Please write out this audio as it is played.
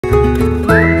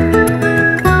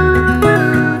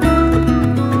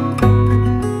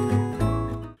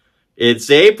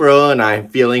It's April and I'm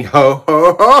feeling ho-ho-ho-ho-ish.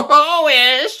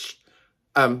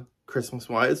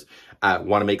 Christmas-wise.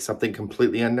 Want to make something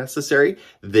completely unnecessary?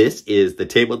 This is the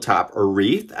tabletop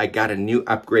wreath. I got a new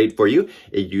upgrade for you.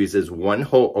 It uses one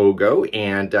whole Ogo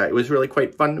and it was really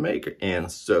quite fun to make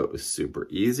and so super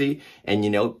easy. And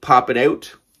you know, pop it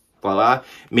out. Voila.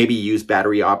 Maybe use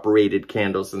battery operated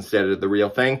candles instead of the real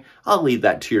thing. I'll leave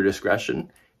that to your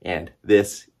discretion. And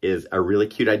this is a really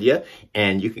cute idea,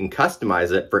 and you can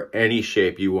customize it for any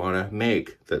shape you want to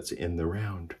make that's in the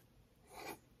round.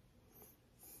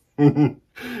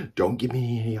 Don't give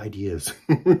me any ideas.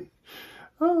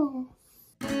 Oh.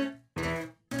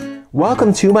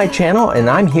 Welcome to my channel, and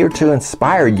I'm here to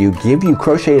inspire you, give you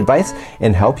crochet advice,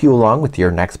 and help you along with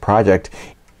your next project.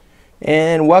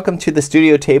 And welcome to the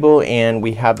studio table, and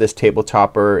we have this table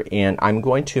topper, and I'm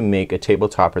going to make a table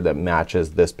topper that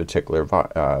matches this particular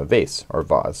vase or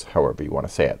vase, however you want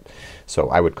to say it. So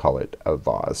I would call it a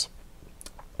vase.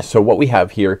 So what we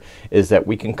have here is that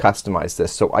we can customize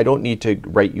this. So I don't need to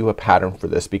write you a pattern for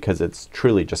this because it's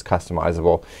truly just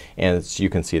customizable, and you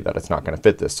can see that it's not going to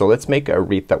fit this. So let's make a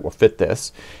wreath that will fit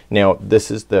this. Now this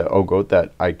is the Ogo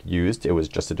that I used. It was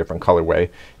just a different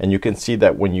colorway, and you can see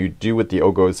that when you do with the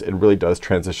Ogos it really does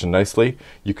transition nicely.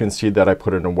 You can see that I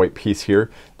put in a white piece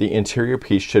here. The interior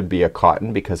piece should be a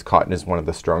cotton because cotton is one of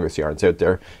the strongest yarns out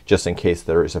there, just in case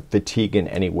there is a fatigue in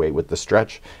any way with the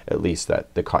stretch, at least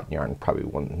that the cotton yarn probably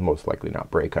won't most likely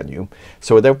not break on you.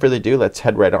 So without further ado, let's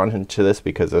head right on into this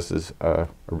because this is a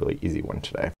really easy one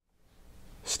today.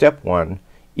 Step one,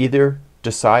 either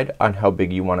decide on how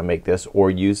big you want to make this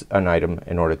or use an item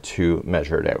in order to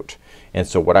measure it out. And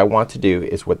so what I want to do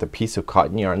is with a piece of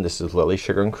cotton yarn, this is Lily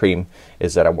Sugar and Cream,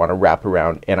 is that I want to wrap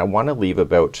around and I want to leave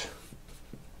about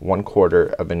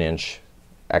 1/4 of an inch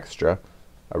extra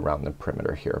around the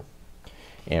perimeter here.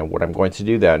 And what I'm going to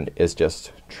do then is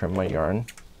just trim my yarn,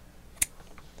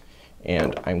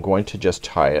 and I'm going to just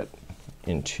tie it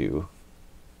into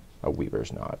a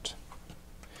weaver's knot.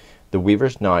 The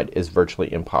weaver's knot is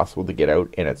virtually impossible to get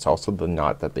out, and it's also the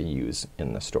knot that they use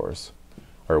in the stores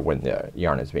or when the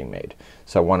yarn is being made.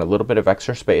 So I want a little bit of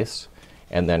extra space,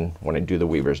 and then when I do the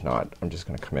weaver's knot I'm just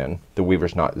going to come in. The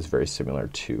weaver's knot is very similar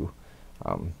to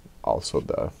also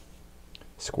the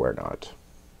square knot.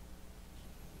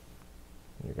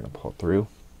 You're going to pull through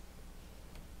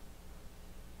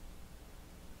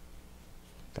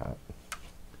that,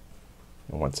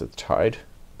 and once it's tied,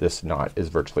 this knot is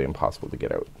virtually impossible to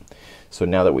get out. So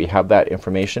now that we have that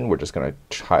information, we're just going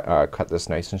to cut this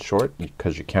nice and short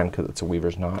because you can, because it's a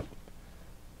weaver's knot.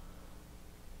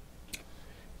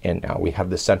 And now we have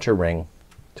the center ring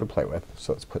to play with.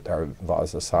 So let's put our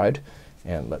vase aside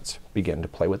and let's begin to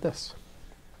play with this.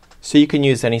 So you can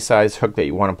use any size hook that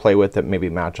you want to play with that maybe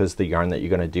matches the yarn that you're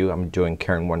going to do. I'm doing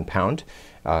Cairn 1 pound.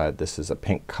 This is a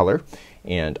pink color,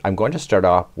 and I'm going to start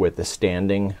off with a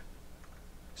standing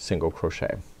single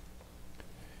crochet.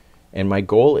 And my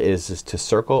goal is to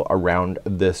circle around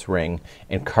this ring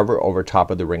and cover over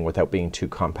top of the ring without being too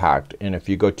compact. And if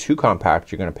you go too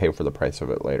compact, you're going to pay for the price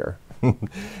of it later.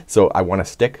 So I want to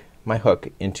stick my hook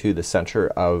into the center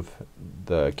of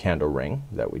the candle ring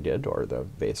that we did, or the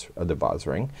vase or the vase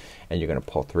ring, and you're going to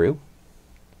pull through,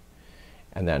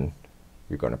 and then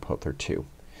you're going to pull through 2.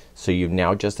 So you've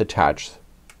now just attached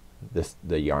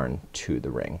the yarn to the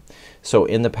ring. So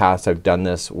in the past I've done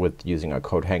this with using a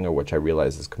coat hanger, which I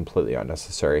realize is completely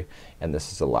unnecessary, and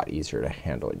this is a lot easier to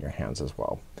handle in your hands as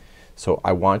well. So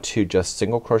I want to just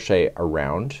single crochet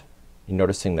around,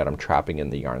 noticing that I'm trapping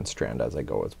in the yarn strand as I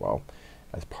go as well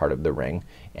as part of the ring,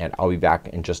 and I'll be back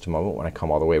in just a moment when I come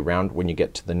all the way around. When you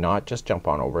get to the knot, just jump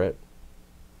on over it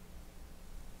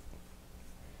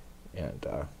and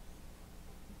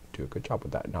do a good job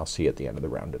with that, and I'll see you at the end of the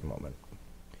round in a moment.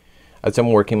 As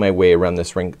I'm working my way around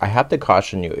this ring, I have to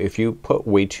caution you, if you put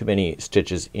way too many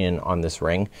stitches in on this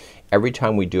ring, every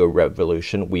time we do a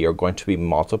revolution we are going to be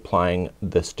multiplying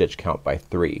the stitch count by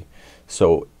 3.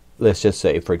 So let's just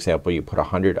say, for example, you put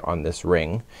 100 on this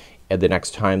ring, and the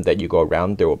next time that you go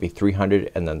around there will be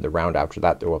 300, and then the round after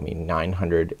that there will be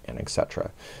 900, and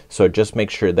etc. So just make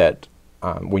sure that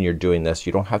when you're doing this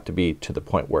you don't have to be to the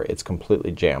point where it's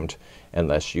completely jammed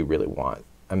unless you really want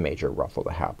a major ruffle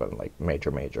to happen, like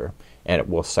major, and it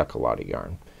will suck a lot of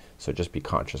yarn. So just be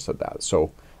conscious of that.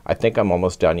 So I think I'm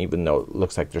almost done, even though it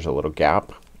looks like there's a little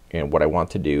gap, and what I want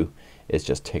to do is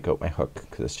just take out my hook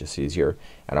because it's just easier,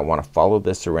 and I want to follow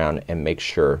this around and make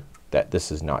sure that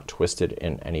this is not twisted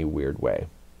in any weird way.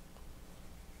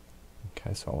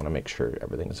 Okay, so I want to make sure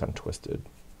everything is untwisted.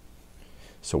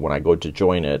 So when I go to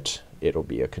join it, it'll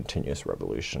be a continuous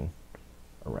revolution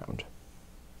around.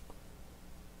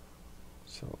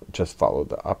 So just follow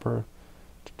the upper,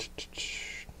 I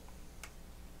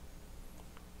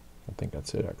think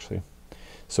that's it actually.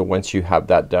 So once you have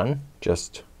that done,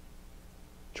 just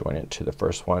join it to the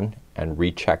first one and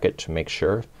recheck it to make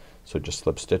sure. So just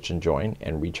slip stitch and join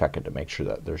and recheck it to make sure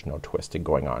that there's no twisting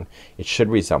going on. It should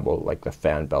resemble like the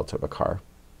fan belt of a car.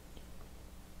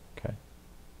 Okay,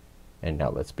 and now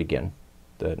let's begin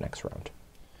the next round.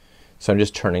 So I'm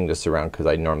just turning this around because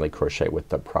I normally crochet with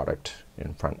the product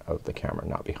in front of the camera,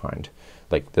 not behind.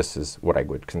 Like this is what I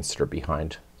would consider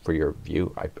behind for your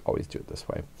view. I always do it this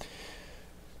way.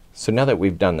 So now that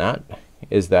we've done that,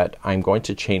 is that I'm going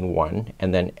to chain 1,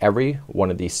 and then every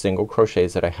one of these single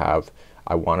crochets that I have,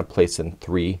 I want to place in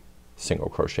 3 single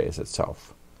crochets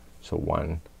itself. So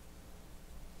 1,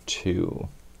 2,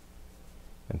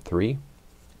 and 3,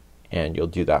 and you'll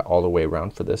do that all the way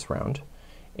around for this round.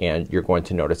 And you're going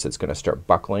to notice it's going to start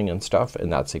buckling and stuff,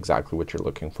 and that's exactly what you're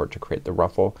looking for to create the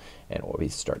ruffle, and it will be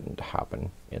starting to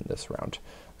happen in this round.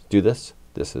 Do this.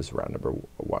 This is round number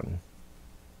 1.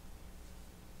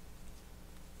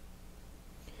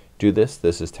 Do this.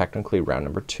 This is technically round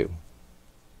number 2.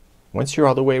 Once you're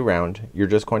all the way around, you're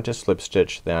just going to slip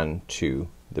stitch then to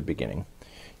the beginning.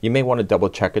 You may want to double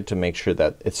check it to make sure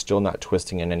that it's still not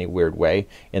twisting in any weird way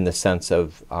in the sense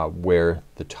of where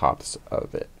the tops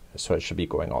of it. So it should be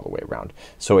going all the way around.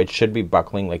 So it should be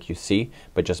buckling like you see,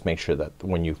 but just make sure that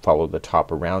when you follow the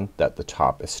top around that the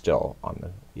top is still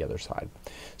on the other side.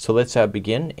 So let's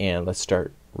begin, and let's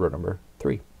start row number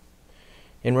 3.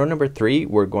 In row number 3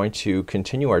 we're going to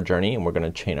continue our journey, and we're going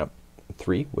to chain up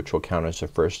 3, which will count as the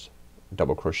first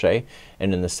double crochet,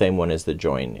 and in the same one as the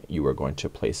join you are going to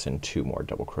place in 2 more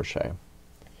double crochet.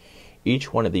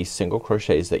 Each one of these single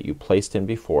crochets that you placed in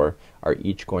before are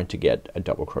each going to get a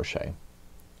double crochet.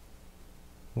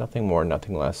 Nothing more,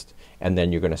 nothing less, and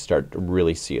then you're going to start to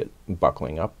really see it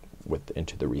buckling up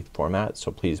into the wreath format.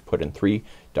 So please put in 3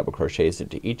 double crochets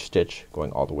into each stitch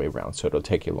going all the way around. So it'll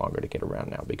take you longer to get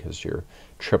around now because you're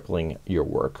tripling your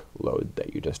work load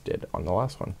that you just did on the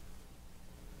last one.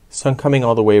 So I'm coming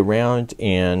all the way around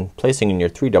and placing in your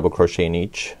 3 double crochet in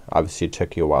each. Obviously it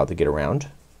took you a while to get around.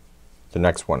 The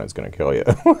next one is going to kill you.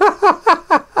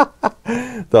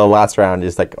 The last round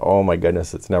is like, oh my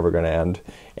goodness, it's never going to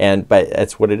end. But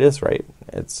it's what it is, right?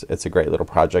 It's a great little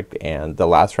project, and the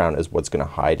last round is what's going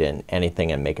to hide in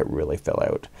anything and make it really fill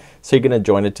out. So you're going to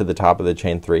join it to the top of the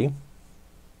chain 3,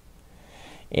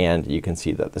 and you can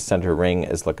see that the center ring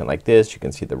is looking like this. You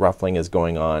can see the ruffling is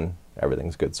going on.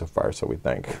 Everything's good so far, so we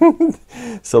think.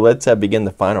 So let's begin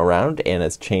the final round, and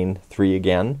it's chain 3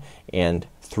 again, and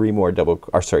 2 more double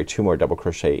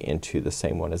crochet into the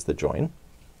same one as the join.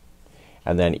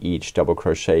 And then each double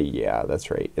crochet, yeah, that's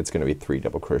right, it's going to be 3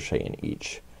 double crochet in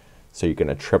each. So you're going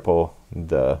to triple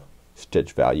the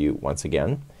stitch value once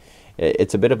again.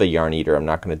 It's a bit of a yarn eater, I'm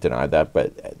not going to deny that,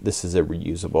 but this is a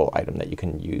reusable item that you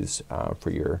can use for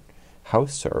your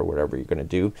house or whatever you're going to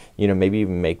do. You know, maybe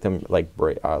even make them like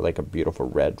a beautiful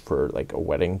red for like a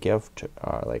wedding gift,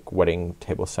 like wedding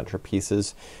table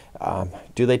centerpieces.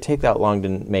 Do they take that long to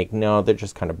make? No, they're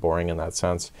just kind of boring in that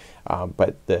sense.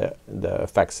 But the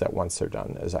effects that once they're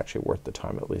done is actually worth the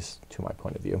time, at least to my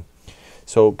point of view.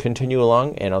 So continue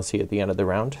along, and I'll see you at the end of the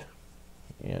round,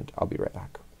 and I'll be right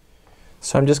back.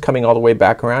 So I'm just coming all the way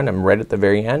back around. I'm right at the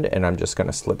very end, and I'm just going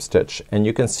to slip stitch, and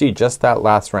you can see just that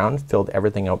last round filled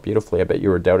everything out beautifully. I bet you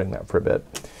were doubting that for a bit.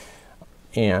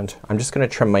 And I'm just going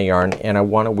to trim my yarn, and I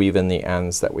want to weave in the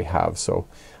ends that we have. So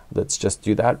let's just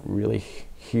do that really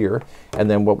here, and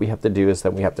then what we have to do is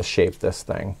that we have to shape this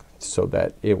thing so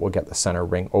that it will get the center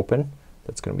ring open.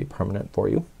 That's going to be permanent for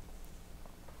you.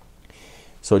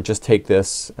 So just take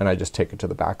this, and I just take it to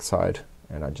the back side,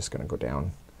 and I'm just going to go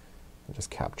down and just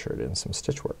capture it in some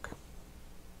stitch work.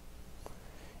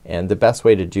 And the best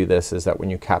way to do this is that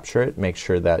when you capture it, make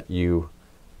sure that you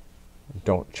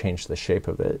don't change the shape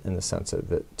of it in the sense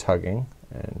of it tugging,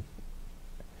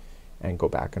 and go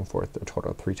back and forth a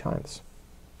total of 3 times.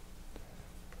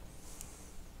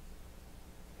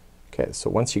 Okay, so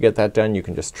once you get that done, you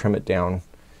can just trim it down.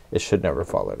 It should never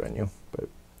fall out on you, but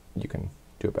you can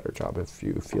do a better job if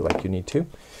you feel like you need to.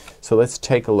 So let's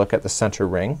take a look at the center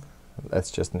ring.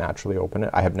 Let's just naturally open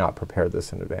it. I have not prepared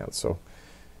this in advance, so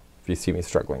if you see me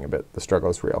struggling a bit, the struggle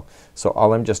is real. So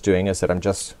all I'm just doing is that I'm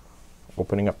just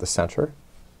opening up the center,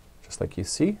 just like you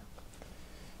see,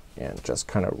 and just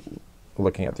kind of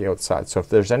looking at the outside. So if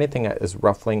there's anything that is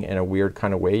ruffling in a weird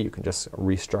kind of way, you can just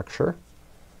restructure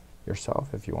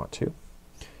yourself if you want to.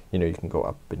 You know, you can go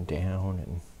up and down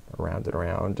and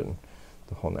around and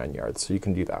the whole 9 yards. So you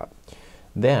can do that.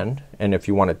 Then, and if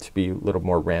you want it to be a little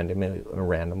more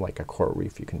random like a coral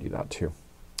reef, you can do that too.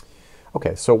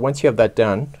 Okay, so once you have that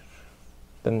done,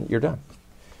 then you're done.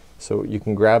 So you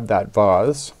can grab that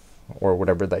vase or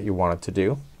whatever that you want it to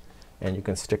do, and you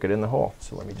can stick it in the hole.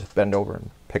 So let me just bend over and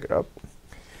pick it up,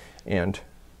 and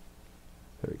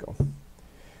there we go.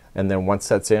 And then once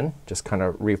that's in, just kind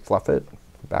of refluff it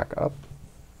back up,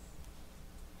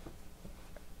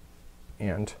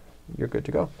 and you're good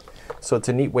to go. So it's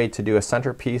a neat way to do a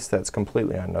centerpiece that's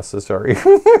completely unnecessary,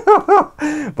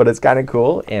 but it's kind of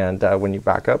cool. And when you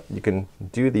back up, you can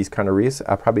do these kind of wreaths.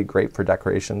 Probably great for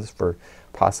decorations for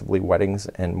possibly weddings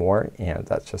and more. And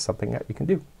that's just something that you can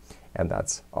do. And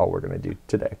that's all we're going to do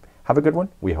today. Have a good one.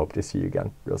 We hope to see you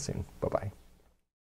again real soon. Bye-bye.